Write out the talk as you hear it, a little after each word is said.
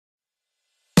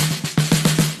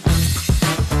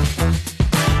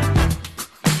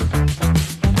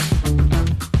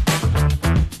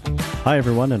Hi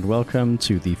everyone, and welcome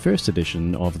to the first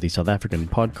edition of the South African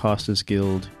Podcasters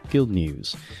Guild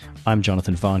News. I'm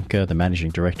Jonathan Vanke, the Managing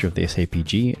Director of the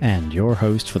SAPG and your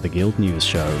host for the Guild News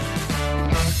Show.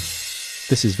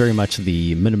 This is very much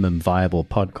the minimum viable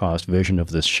podcast version of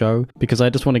this show because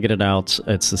I just want to get it out.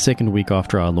 It's the second week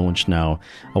after our launch now.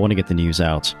 I want to get the news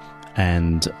out,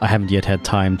 and I haven't yet had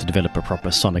time to develop a proper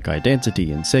sonic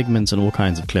identity and segments and all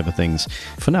kinds of clever things.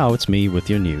 For now, it's me with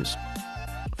your news.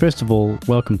 First of all,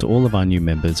 welcome to all of our new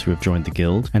members who have joined the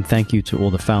Guild, and thank you to all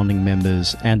the founding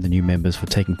members and the new members for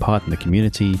taking part in the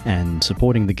community and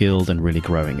supporting the Guild and really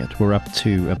growing it. We're up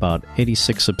to about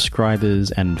 86 subscribers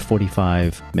and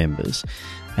 45 members.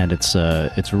 And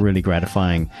it's really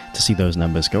gratifying to see those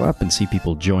numbers go up and see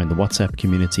people join the WhatsApp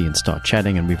community and start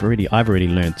chatting. And I've already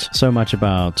learnt so much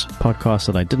about podcasts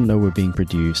that I didn't know were being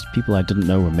produced, people I didn't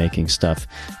know were making stuff,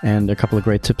 and a couple of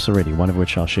great tips already, one of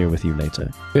which I'll share with you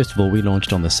later. First of all, we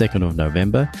launched on the 2nd of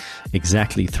November,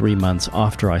 exactly 3 months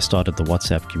after I started the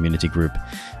WhatsApp community group.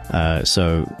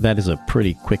 So that is a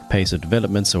pretty quick pace of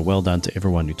development, so well done to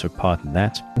everyone who took part in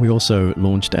that. We also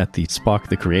launched at the Spark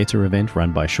the Creator event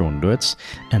run by Sean Lutz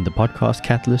and the Podcast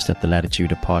Catalyst at the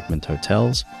Latitude Apartment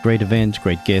Hotels. Great event,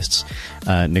 great guests.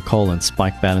 Nicole and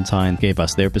Spike Valentine gave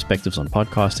us their perspectives on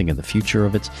podcasting and the future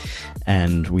of it.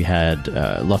 And we had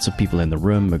lots of people in the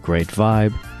room, a great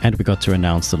vibe. And we got to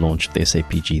announce the launch of the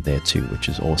SAPG there too, which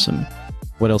is awesome.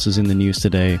 What else is in the news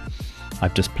today?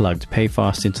 I've just plugged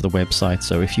PayFast into the website,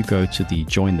 so if you go to the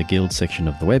Join the Guild section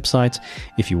of the website,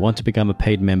 if you want to become a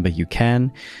paid member, you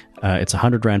can. It's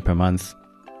 100 Rand per month,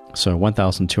 so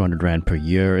 1,200 Rand per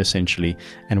year, essentially,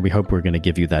 and we hope we're going to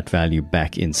give you that value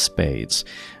back in spades.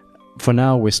 For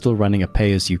now, we're still running a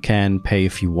pay-as-you-can,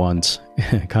 pay-if-you-want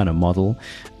kind of model,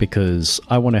 because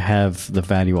I want to have the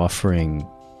value offering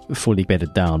fully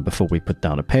bedded down before we put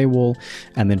down a paywall,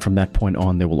 and then from that point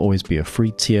on there will always be a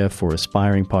free tier for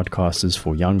aspiring podcasters,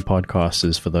 for young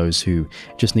podcasters, for those who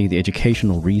just need the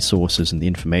educational resources and the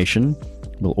information.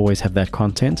 We'll always have that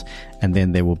content, and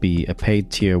then there will be a paid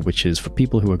tier which is for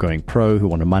people who are going pro, who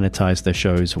want to monetize their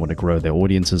shows, who want to grow their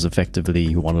audiences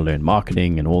effectively, who want to learn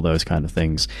marketing and all those kind of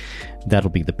things. That'll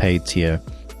be the paid tier,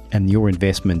 and your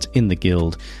investment in the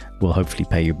Guild will hopefully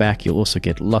pay you back. You'll also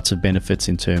get lots of benefits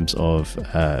in terms of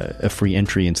a free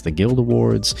entry into the Guild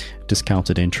Awards,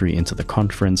 discounted entry into the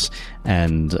conference,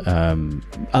 and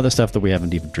other stuff that we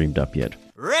haven't even dreamed up yet.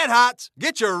 Red Hots!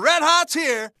 Get your Red Hots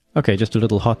here! Okay, just a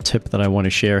little hot tip that I want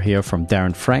to share here from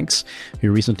Darren Franks,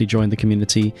 who recently joined the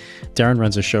community. Darren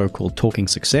runs a show called Talking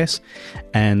Success,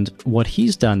 and what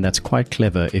he's done that's quite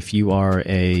clever, if you are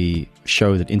a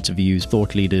show that interviews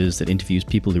thought leaders, that interviews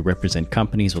people who represent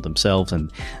companies or themselves,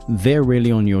 and they're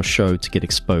really on your show to get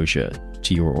exposure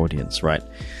to your audience, right?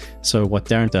 So what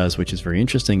Darren does, which is very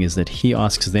interesting, is that he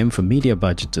asks them for media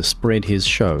budget to spread his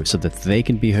show so that they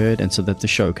can be heard and so that the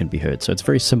show can be heard. So it's a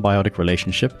very symbiotic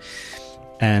relationship.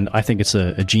 And I think it's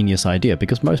a genius idea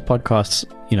because most podcasts,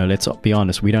 let's be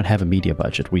honest, we don't have a media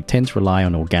budget. We tend to rely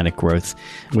on organic growth,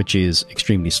 which is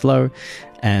extremely slow.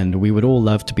 And we would all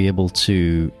love to be able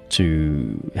to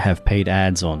have paid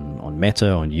ads on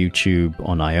Meta, on YouTube,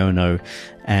 on Iono.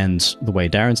 And the way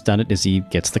Darren's done it is he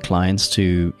gets the clients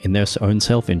to, in their own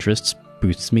self-interests,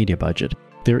 boost media budget.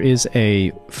 There is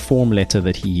a form letter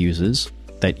that he uses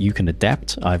that you can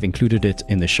adapt. I've included it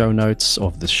in the show notes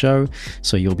of the show,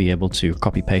 so you'll be able to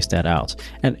copy paste that out.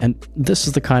 And this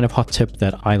is the kind of hot tip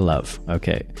that I love.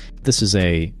 Okay, this is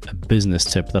a business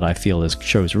tip that I feel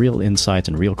shows real insight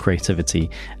and real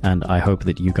creativity, and I hope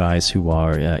that you guys who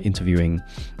are interviewing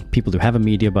people who have a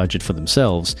media budget for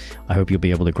themselves, I hope you'll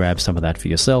be able to grab some of that for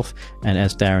yourself. And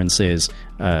as Darren says,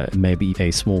 maybe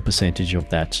a small percentage of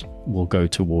that will go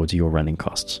towards your running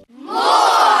costs.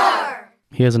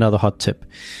 Here's another hot tip.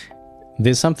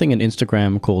 There's something in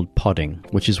Instagram called podding,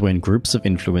 which is when groups of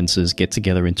influencers get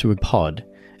together into a pod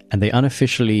and they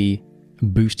unofficially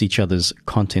boost each other's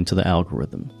content to the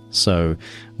algorithm. So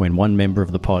when one member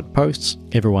of the pod posts,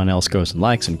 everyone else goes and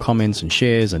likes and comments and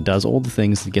shares and does all the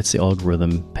things that gets the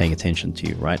algorithm paying attention to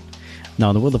you, right? Now,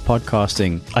 in the world of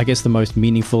podcasting, I guess the most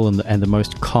meaningful and the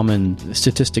most common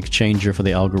statistic changer for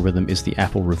the algorithm is the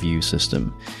Apple review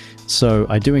system. So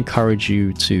I do encourage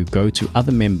you to go to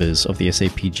other members of the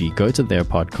SAPG, go to their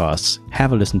podcasts,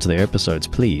 have a listen to their episodes,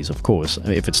 please. Of course,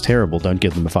 if it's terrible, don't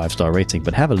give them a 5-star rating,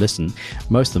 but have a listen.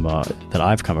 Most of them that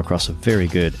I've come across are very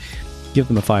good. Give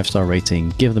them a 5-star rating,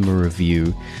 give them a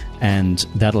review, and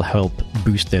that'll help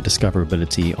boost their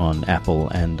discoverability on Apple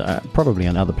and probably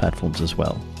on other platforms as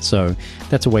well. So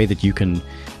that's a way that you can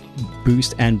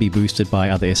boost and be boosted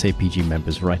by other SAPG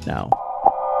members right now.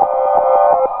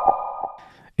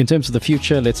 In terms of the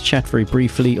future, let's chat very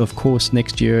briefly. Of course,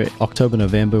 next year, October,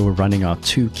 November, we're running our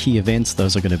two key events.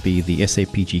 Those are going to be the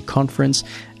SAPG Conference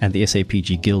and the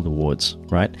SAPG Guild Awards,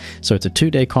 right? So it's a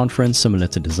 2-day conference similar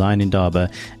to Design Indaba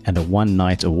and a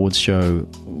 1-night awards show,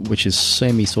 which is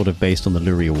sort of based on the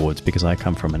Lurie Awards because I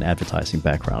come from an advertising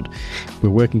background. We're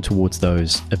working towards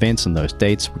those events and those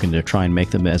dates. We're going to try and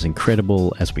make them as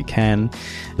incredible as we can.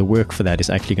 The work for that is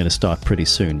actually going to start pretty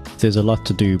soon. There's a lot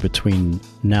to do between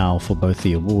now for both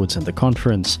the awards and the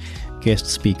conference, guest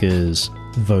speakers,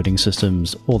 voting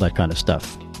systems, all that kind of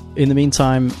stuff. In the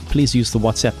meantime, please use the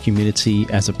WhatsApp community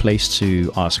as a place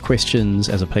to ask questions,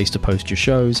 as a place to post your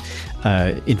shows,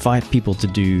 invite people to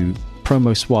do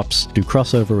promo swaps, do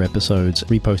crossover episodes,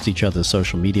 repost each other's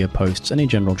social media posts, and in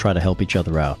general try to help each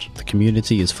other out. The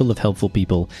community is full of helpful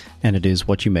people, and it is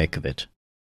what you make of it.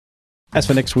 As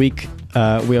for next week,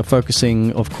 we are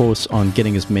focusing, of course, on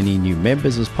getting as many new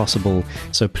members as possible.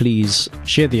 So please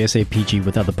share the SAPG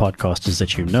with other podcasters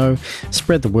that you know.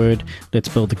 Spread the word. Let's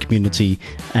build the community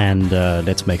and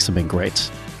let's make something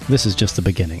great. This is just the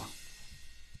beginning.